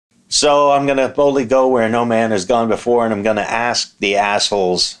So I'm going to boldly go where no man has gone before, and I'm going to ask the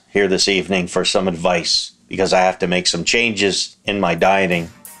assholes here this evening for some advice because I have to make some changes in my dieting.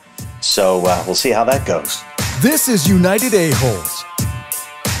 So we'll see how that goes. This is United Aholes,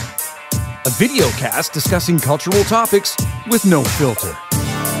 a video cast discussing cultural topics with no filter.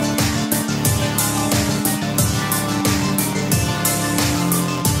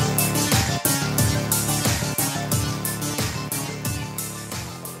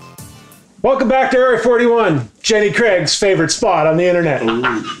 Welcome back to Area 41, Jenny Craig's favorite spot on the internet.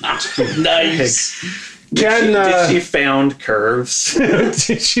 Nice. Ken, did she found curves?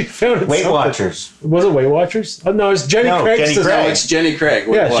 she found Weight something. Watchers. Was it Weight Watchers? Oh, no, it's Jenny Craig's Jenny system. Craig. No, it's Jenny Craig.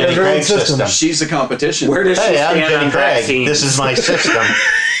 Yeah, she has Jenny her own Craig's system. She's the competition. Where does she Hey, I'm stand Jenny on Craig. vaccines? This is my system.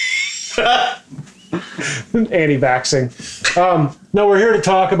 Anti-vaxxing. No, we're here to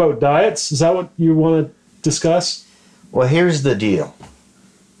talk about diets. Is that what you want to discuss? Well, here's the deal.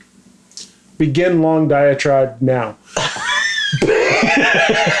 Begin long diatribe now.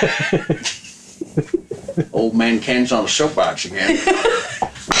 Old man Ken's on the soapbox again.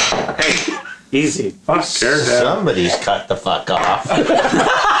 Hey, easy. Fuck. Somebody's cut the fuck off.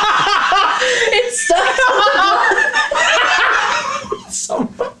 It's stuck.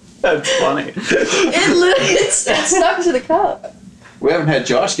 That's funny. It's stuck to the cup. We haven't had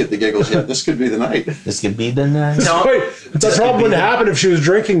Josh get the giggles yet. This could be the night. This could be the night. No. Wait, that problem wouldn't happen if she was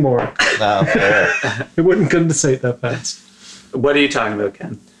drinking more. Oh, fair. It wouldn't condensate that fast. What are you talking about,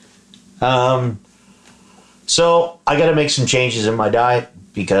 Ken? So I got to make some changes in my diet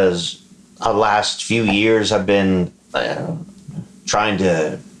because the last few years I've been trying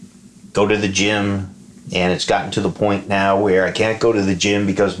to go to the gym, and it's gotten to the point now where I can't go to the gym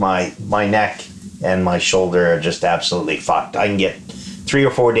because my neck and my shoulder are just absolutely fucked. I can get 3 or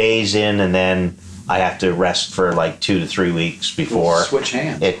 4 days in, and then I have to rest for like 2 to 3 weeks before Switch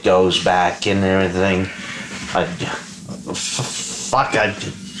hands. it goes back and everything. I'm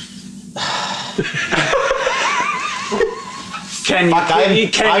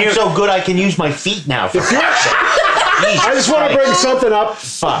so good I can use my feet now. For I just want to bring something up.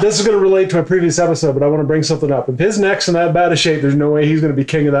 This is going to relate to a previous episode, but I want to bring something up. If his neck's in that bad a shape, there's no way he's going to be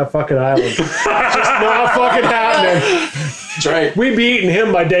king of that fucking island. It's just not fucking happening. That's right. We'd be eating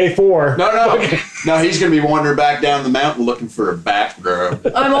him by day 4. No, he's going to be wandering back down the mountain looking for a back rub.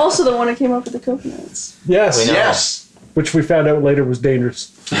 I'm also the one who came up with the coconuts. Yes. We know. Yes. Which we found out later was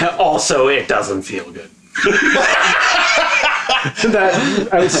dangerous. Also, it doesn't feel good. That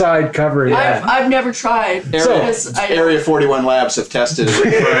outside covering. I've never tried. because Area 41 labs have tested it.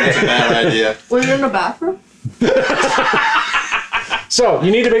 It's a bad idea. Was it in a bathroom? So,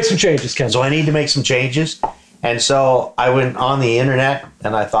 you need to make some changes, Ken. So I need to make some changes. And so I went on the internet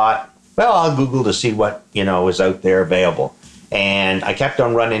and I thought, well, I'll Google to see what, is out there available. And I kept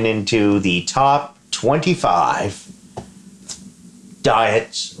on running into the top 25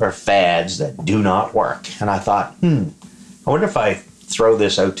 diets or fads that do not work. And I thought, I wonder if I throw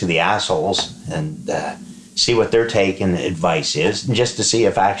this out to the assholes and see what their take and advice is, just to see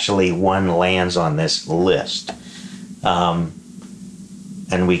if actually one lands on this list.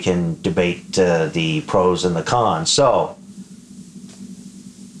 And we can debate the pros and the cons. So,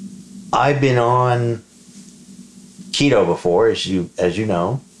 I've been on keto before, as you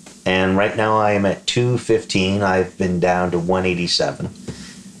know, and right now I am at 215. I've been down to 187,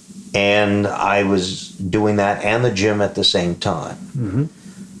 and I was doing that and the gym at the same time,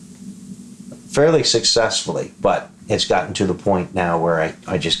 fairly successfully. But it's gotten to the point now where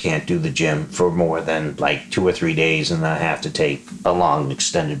I just can't do the gym for more than like 2 or 3 days, and I have to take a long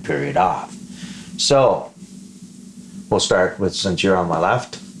extended period off. So we'll start with, since you're on my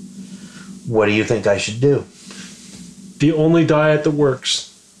left, what do you think I should do? The only diet that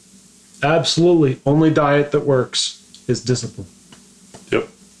works, absolutely only diet that works, is discipline. Yep.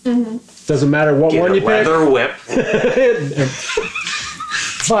 Doesn't matter what Get one a you pick. leather whip.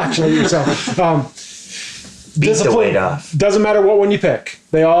 Flatulate yourself. Beat the weight off. Doesn't matter what one you pick.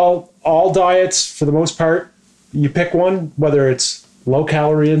 They all diets, for the most part, you pick one, whether it's low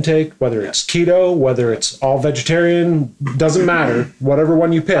calorie intake, whether it's keto, whether it's all vegetarian, doesn't matter. Whatever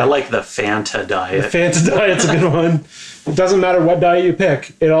one you pick. I like the Fanta diet. The Fanta diet's a good one. It doesn't matter what diet you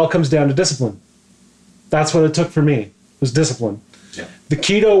pick. It all comes down to discipline. That's what it took for me, was discipline. Yeah. The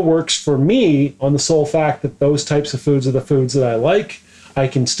keto works for me on the sole fact that those types of foods are the foods that I like. I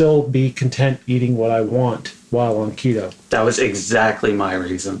can still be content eating what I want while on keto. That was exactly my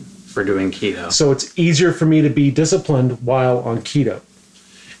reason for doing keto. So it's easier for me to be disciplined while on keto.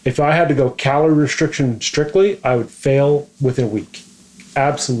 If I had to go calorie restriction strictly, I would fail within a week.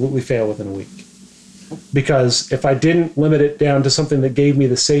 Absolutely fail within a week. because if I didn't limit it down to something that gave me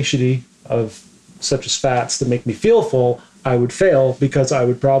the satiety of such as fats that make me feel full, I would fail because I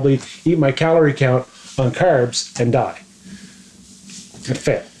would probably eat my calorie count on carbs and die. I'd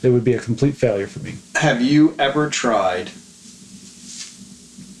fail. It would be a complete failure for me. Have you ever tried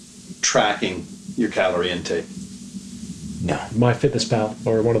tracking your calorie intake? No. MyFitnessPal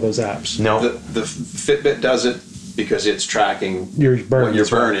or one of those apps. No. The Fitbit does it because it's tracking You're burning. what you're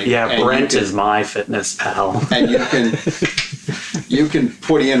burning. Yeah, and Brent you can- is my fitness pal. and you can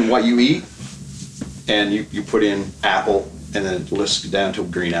put in what you eat, and you put in apple, and then it lists down to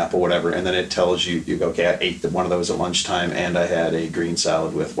green apple, whatever, and then it tells you go, okay, I ate one of those at lunchtime, and I had a green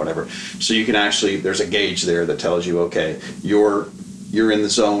salad with whatever. So you can actually, there's a gauge there that tells you, okay, you're in the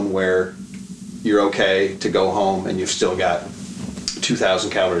zone where you're okay to go home, and you've still got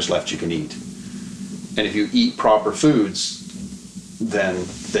 2,000 calories left you can eat. And if you eat proper foods,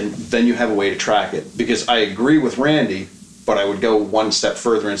 then you have a way to track it. Because I agree with Randy, but I would go one step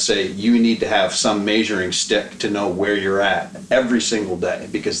further and say you need to have some measuring stick to know where you're at every single day,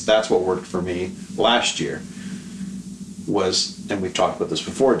 because that's what worked for me last year was, and we've talked about this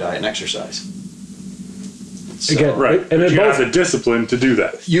before, diet and exercise. So, Again, Right. and But then you both, have the discipline to do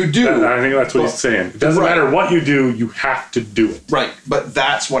that. you do. I think that's what he's saying. It doesn't Right. matter what you do, you have to do it. Right, but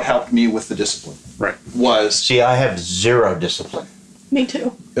that's what helped me with the discipline Right. was, See, I have zero discipline. Me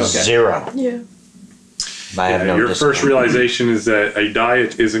too. okay. Zero. Yeah. I have no Your discipline. first realization is that a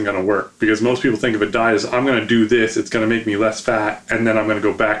diet isn't going to work, because most people think of a diet as I'm going to do this, it's going to make me less fat, and then I'm going to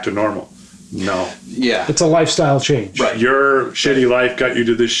go back to normal. No. Yeah, it's a lifestyle change. right. Your shitty life got you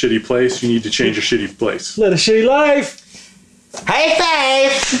to this shitty place. You need to change your shitty place. Live a shitty life. High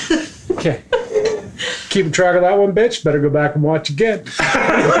five! Okay. Keeping track of that one, bitch. Better go back and watch again.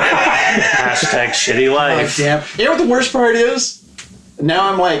 Hashtag shitty Oh, life. damn. You know what the worst part is?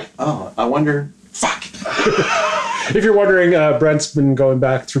 Now I'm like, oh, I wonder, fuck. If you're wondering, Brent's been going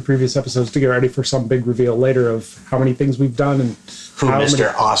back through previous episodes to get ready for some big reveal later of how many things we've done and Who how Mr.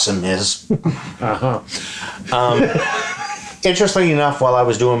 many. Awesome is. Uh-huh. Interestingly enough, while I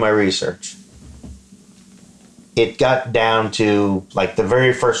was doing my research, it got down to like the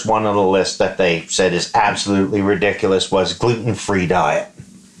very first one on the list that they said is absolutely ridiculous was gluten-free diet.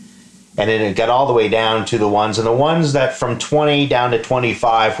 And then it got all the way down to the ones that from 20 down to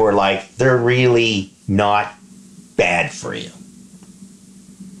 25 were like, they're really not bad for you.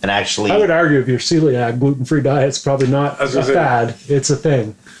 And actually, I would argue if you're celiac, gluten-free diet's probably not I was a gonna say- fad. It's a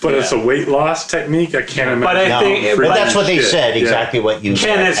thing. But it's a weight loss technique. I can't imagine. But I no, think- but but that's what they shit, said, yeah. exactly what you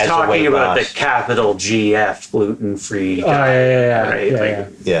said. Ken is as a talking weight about loss. the capital GF gluten-free Yeah, diet. Right? yeah,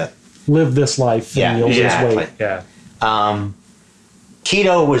 Like, yeah. Yeah. Live this life Yeah, and you'll lose exactly. weight. Yeah.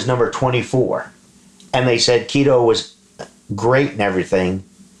 Keto was number 24. And they said keto was great and everything.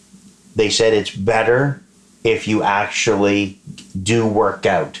 They said it's better if you actually do work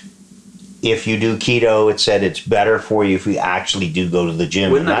out. If you do keto, it said it's better for you if you actually do go to the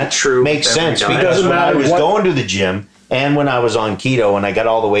gym. Wouldn't And that be true makes with every sense diet? because Doesn't when I matter was what- going to the gym and when I was on keto and I got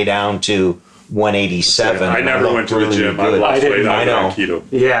all the way down to 187. I never looked went to the really gym. I good. lost weight I on know. keto.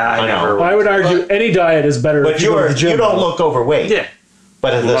 yeah, I I know. never. I would argue any diet is better But if you go to the gym. you don't look overweight. Yeah.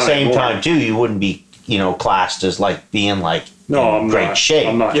 But at the Right, same more. time, too, you wouldn't be, classed as like being like No, in I'm great not. shape.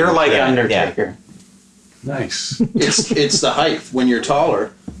 I'm not. You're like Yeah, Undertaker. Nice. It's the height. When you're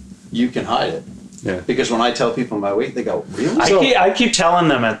taller, you can hide it. Yeah. Because when I tell people my weight, they go, really? I keep telling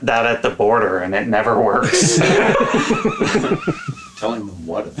them that at the border, and it never works. Telling them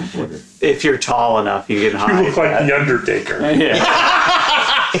what at the border. If you're tall enough, you can You hide. look like the Undertaker.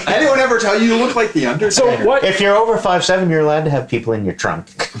 Yeah. Anyone ever tell you you look like the Undertaker? So what? If you're over 5'7", you're allowed to have people in your trunk.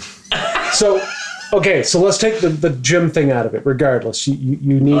 So, okay, so let's take the gym thing out of it. Regardless,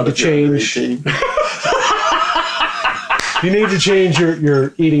 you need Not to if you're under change. 18. You need to change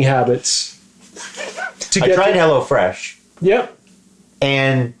your eating habits. To I get tried to- HelloFresh, Yep.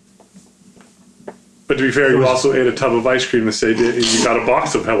 and But to be fair, you also ate a tub of ice cream the same day, and you got a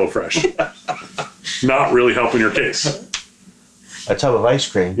box of HelloFresh. Not really helping your case. a tub of ice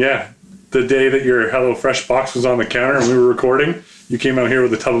cream. Yeah. The day that your HelloFresh box was on the counter and we were recording, you came out here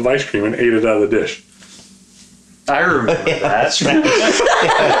with a tub of ice cream and ate it out of the dish. I remember that. That's right. Yeah,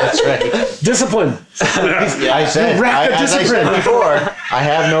 that's right. Discipline. I said, Rapid as I discipline. said before, I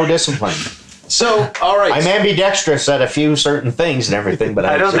have no discipline. So, all right. I'm ambidextrous at a few certain things and everything, but I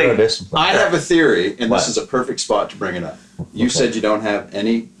I have don't zero think- discipline. I have a theory, and What? this is a perfect spot to bring it up. You Okay. said you don't have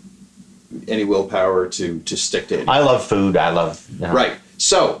any willpower to stick to it. I love food. I love Right.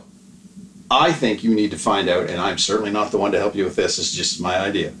 So, I think you need to find out, and I'm certainly not the one to help you with this, it's just my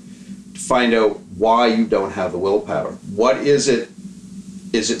idea. To find out why you don't have the willpower. What is it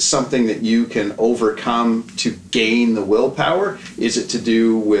Is it something that you can overcome to gain the willpower? Is it to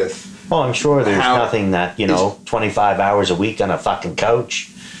do with... Well, I'm sure there's nothing that, 25 hours a week on a fucking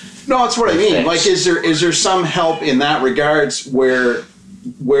couch. No, that's what I mean. Like, is there some help in that regards where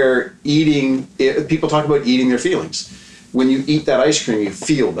eating... People talk about eating their feelings. When you eat that ice cream, you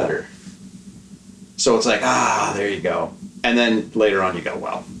feel better. So it's like, there you go. And then later on you go,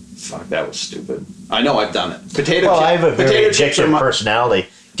 well, fuck, that was stupid. I know, I've done it. I have a very addictive personality.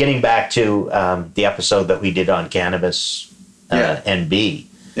 Getting back to the episode that we did on cannabis and B,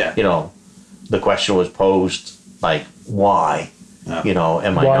 the question was posed, like, why?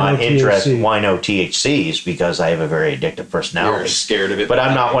 Am I not interested? Why no THCs? Because I have a very addictive personality. You're scared of it. But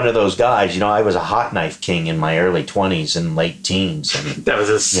I'm not one of those guys. I was a hot knife king in my early 20s and late teens. And that was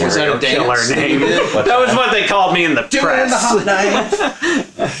a serial killer name. That was what they called me in the press. The hot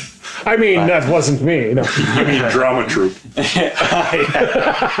knife. I mean, that wasn't me. You mean drama troupe.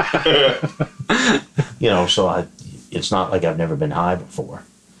 So it's not like I've never been high before.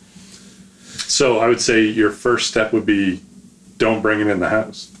 So I would say your first step would be don't bring it in the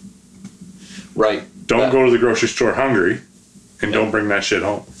house. Right. Don't go to the grocery store hungry and don't bring that shit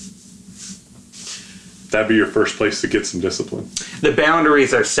home. That'd be your first place to get some discipline. The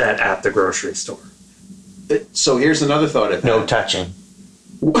boundaries are set at the grocery store. So here's another thought I've had. No touching.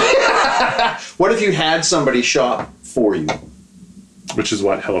 What if you had somebody shop for you? Which is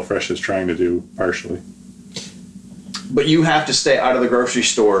what HelloFresh is trying to do, partially. But you have to stay out of the grocery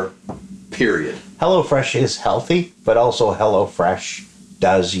store, period. HelloFresh is healthy, but also HelloFresh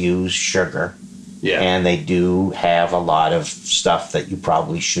does use sugar. Yeah. And they do have a lot of stuff that you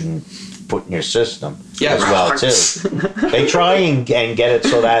probably shouldn't put in your system as well, too. They try and get it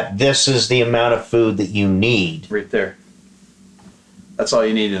so that this is the amount of food that you need. Right there. That's all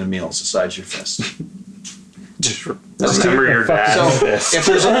you need in a meal, besides your fist. Just remember your dad's fist. If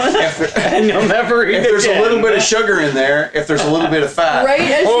there's and you'll never eat if there's again. a little bit of sugar in there, if there's a little bit of fat. Right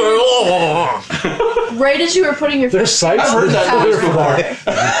as you were putting your There's sites I've heard that before.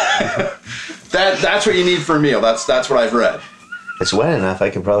 That's what you need for a meal. That's what I've read. It's wet enough,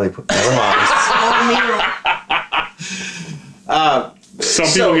 I can probably put... Never mind. Some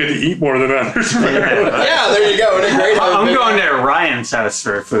people get to eat more than others. Yeah, there you go. I'm going to Ryan's house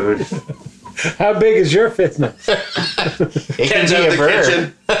for food. How big is your fitness? It can Ken's be out a of the bird.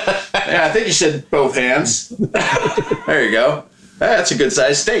 kitchen. Yeah, I think you said both hands. There you go. That's a good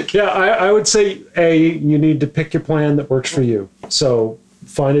sized steak. Yeah, I would say, you need to pick your plan that works for you. So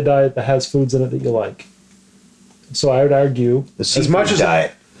find a diet that has foods in it that you like. So I would argue, The as much seafood as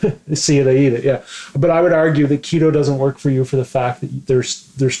diet. see it, I eat it, yeah. But I would argue that keto doesn't work for you for the fact that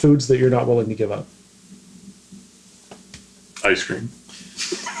there's foods that you're not willing to give up. Ice cream.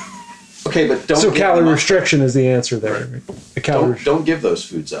 Okay, but don't. So give calorie them up. restriction is the answer there. Right. A calorie Don't give those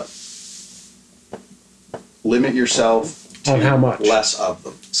foods up. Limit yourself to On how much? less of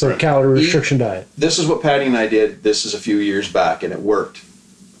them. So calorie restriction diet. This is what Patty and I did. This is a few years back, and it worked.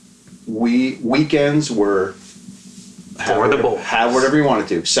 Weekends were have whatever you wanted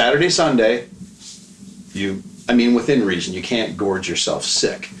to. Saturday, Sunday, within reason. You can't gorge yourself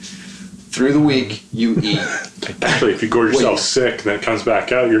sick. Through the week, you eat. Actually, if you gorge yourself sick and then it comes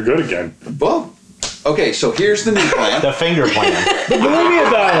back out, you're good again. Well, okay, so here's the new plan. The finger plan. The bulimia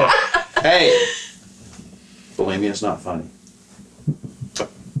diet. Hey, bulimia is not funny.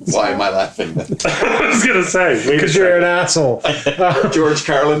 Why am I laughing then? I was going to say. Because you're an asshole. George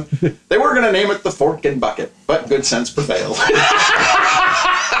Carlin. They were going to name it the Fork and Bucket, but good sense prevailed.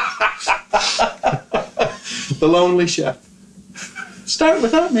 The Lonely Chef. Start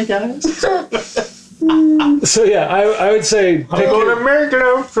without me, guys. So yeah, I would say pick make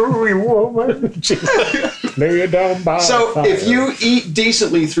love to you, woman. lay it down by So the fire. if you eat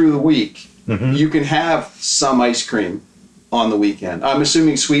decently through the week, you can have some ice cream on the weekend. I'm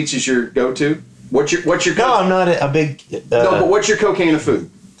assuming sweets is your go-to. What's your No, I'm not a big... no, but what's your cocaine of food?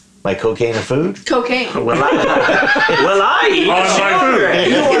 my cocaine of food? Cocaine. Will I eat On my food.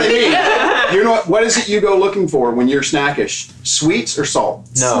 You know what I mean? You know what is it you go looking for when you're snackish? Sweets or salt?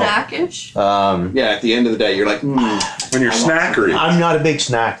 No. Snackish. Yeah, at the end of the day, you're like, When you're snackery. I'm not a big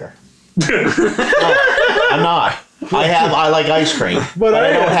snacker. No, I'm not. I like ice cream, but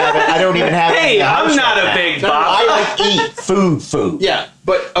I don't have it. I don't even have it. in Hey, the house I'm not right a now. big I bop. like eat food. yeah,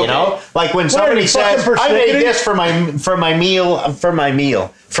 but okay. You know, like when somebody you says, fucking "I made persnickety?" this for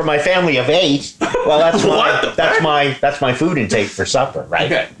my family of 8." Well, that's my food intake for supper,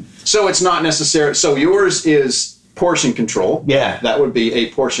 right? Okay. So it's not necessary. So yours is portion control. Yeah. That would be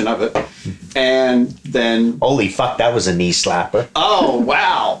a portion of it. And then, Holy fuck, that was a knee slapper. oh,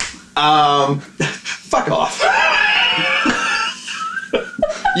 wow. Fuck off.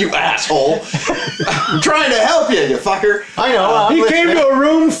 You asshole. I'm trying to help you, you fucker. I know. He came to a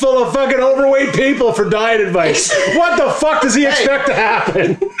room full of fucking overweight people for diet advice. What the fuck does he expect to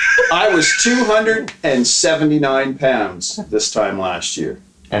happen? I was 279 pounds this time last year.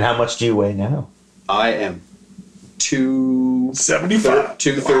 And how much do you weigh now? I am 75.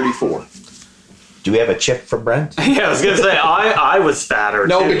 234. Do we have a chip for Brent? Yeah, I was gonna say I was fatter.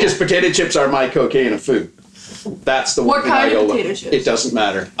 No, too. because potato chips are my cocaine of food. That's the What one thing kind I go of look. potato chips? It doesn't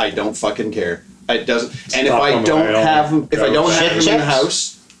matter. I don't fucking care. It doesn't. And if Stop I on the don't way home. have them, if I don't have Shit them in the chips?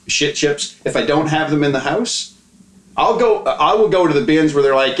 house, shit chips. If I don't have them in the house, I will go to the bins where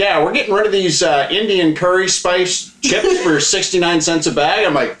they're like, yeah, we're getting rid of these Indian curry spice chips for 69 cents a bag.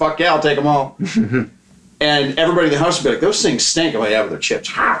 I'm like, fuck yeah, I'll take them all. And everybody in the house will be like, those things stink. I'm like, yeah, but they're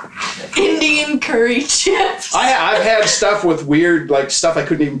chips. Indian curry chips. I've had stuff with weird, like, stuff I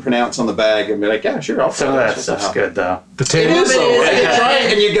couldn't even pronounce on the bag and be like, yeah, sure, I'll Some try of that What the stuff's hell? good though. The It tandoori. is, though. And you try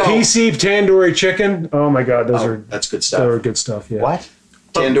it and you go, PC tandoori chicken. Oh my god, those are that's good those stuff. are good stuff. Yeah, What?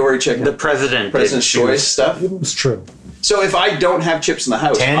 Tandoori chicken. The president's President's choice stuff. it's true. So if I don't have chips in the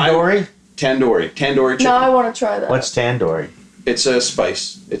house, Tandoori? Tandoori chicken. No, I want to try that. What's tandoori? It's a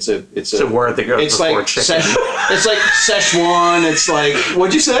spice. It's a It's a word that goes It's before like chicken. it's like Szechuan. It's like,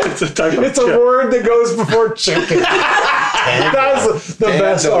 what'd you say? It's a type of It's a chip. word that goes before chicken. That was the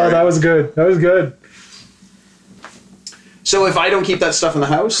best. Oh, that was good. That was good. So if I don't keep that stuff in the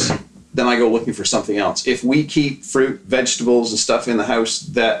house, then I go looking for something else. If we keep fruit, vegetables, and stuff in the house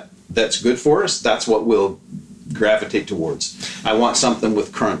that's good for us, that's what we'll gravitate towards. I want something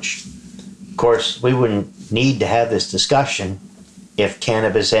with crunch. Of course, we wouldn't need to have this discussion if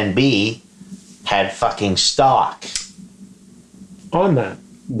Cannabis NB had fucking stock. On that.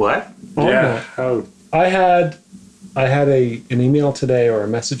 What? On Yeah. that. How? I had an email today or a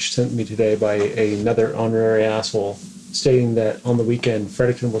message sent me today by another honorary asshole stating that on the weekend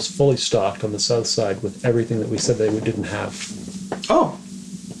Fredericton was fully stocked on the south side with everything that we said they didn't have. Oh,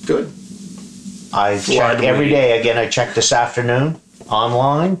 good. I check do every we- day. Again, I checked this afternoon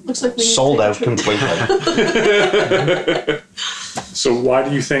online. Looks like we need to Sold take a out trip. completely. So why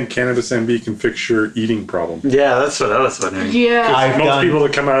do you think Cannabis NB can fix your eating problem? Yeah, that's what I was wondering. Yeah. I've Most done, people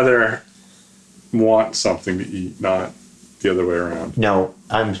that come out of there want something to eat, not the other way around. no,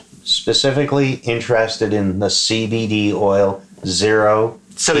 I'm specifically interested in the CBD oil, zero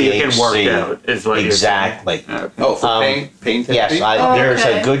So you can work THC. out is what Exactly. you're saying. Okay. Oh, for pain therapy? Yes, Oh, there's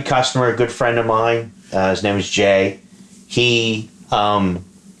okay. a good customer, a good friend of mine. His name is Jay. He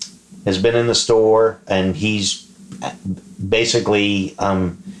has been in the store, and he's basically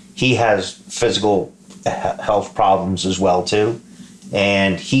he has physical health problems as well too,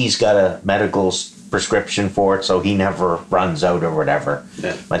 and he's got a medical prescription for it, so he never runs out or whatever.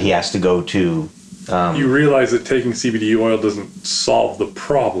 Yeah. But he has to go to. You realize that taking CBD oil doesn't solve the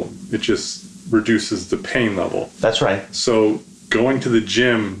problem. It just reduces the pain level. That's right. So going to the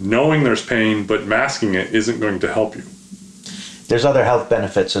gym, knowing there's pain, but masking it isn't going to help you. There's other health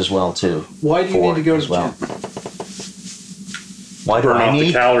benefits as well too. Why do you for need to go it to as the well. gym? Why do Burn I off the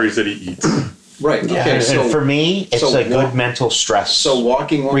need? calories that he eats. Right. And, Okay. So and for me, it's so a good walk- mental stress. so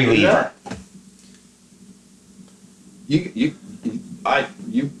walking won't do reliever. that?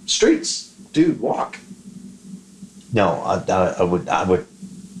 You streets, dude, walk. No, I would.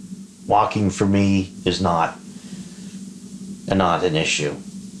 Walking for me is not an issue.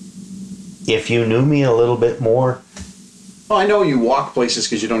 If you knew me a little bit more, Well, I know you walk places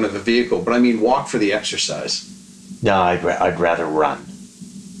because you don't have a vehicle, but I mean walk for the exercise. no, I'd rather run.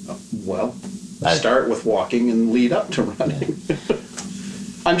 Well, I- start with walking and lead up to running.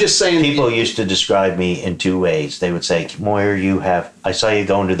 I'm just saying. People used to describe me in two ways. They would say, Moyer, I saw you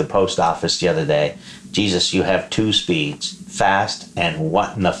going to the post office the other day. Jesus, you have two speeds, fast, and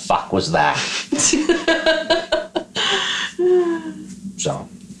what in the fuck was that? So,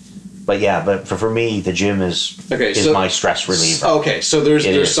 but for me, the gym is Okay, so- my stress reliever. Okay, so there's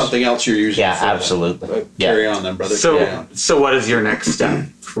It is. something else you're using. Yeah, for that. absolutely. Carry on then, brother. Carry on. So what is your next step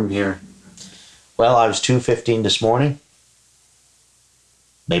from here? Well, I was 215 this morning.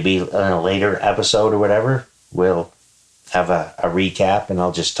 Maybe in a later episode or whatever, we'll have a recap, and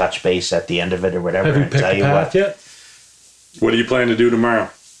I'll just touch base at the end of it or whatever Have you and picked tell a you path what. yet? What do you plan to do tomorrow?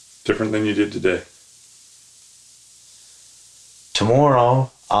 Different than you did today.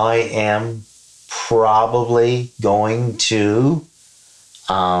 Tomorrow, I am probably going to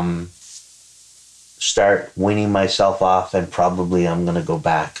start weaning myself off, and probably I'm going to go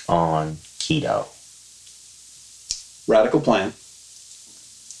back on keto. Radical plan.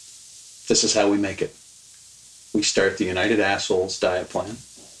 This is how we make it. We start the United Assholes diet plan.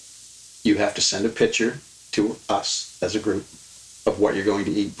 You have to send a picture to us as a group of what you're going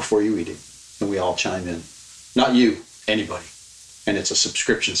to eat before you eat it. And we all chime in. Not you, anybody. And it's a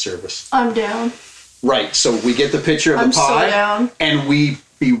subscription service. I'm down. Right. So we get the picture of I'm the pie. so down. And we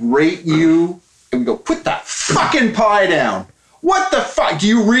berate you. And we go, put that fucking pie down. What the fuck? Do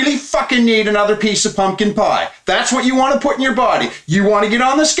you really fucking need another piece of pumpkin pie? That's what you want to put in your body. You want to get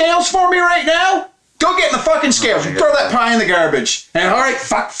on the scales for me right now? Go get in the fucking scales and throw that pie in the garbage. And all right,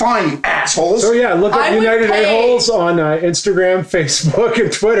 fine, you assholes. So yeah, look at I would United pay. A-Holes on Instagram, Facebook,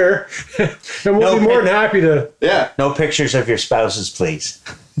 and Twitter. And we'll No be more pic- than happy to. Yeah. No pictures of your spouses, please.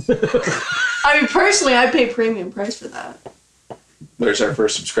 I mean, personally, I pay premium price for that. There's our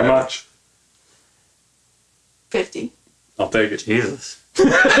first How subscriber. much? 50. I'll take it. Jesus.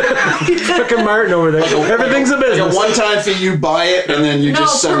 Fucking Martin over there. Everything's a Like a business. one-time fee, you buy it, and then you No,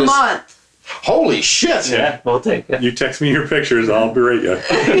 just send per us. month. Holy shit! Yeah, we'll take it. You text me your pictures, I'll berate you.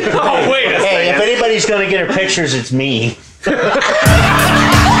 Oh, wait a Hey, if second. anybody's going to get her pictures, it's me.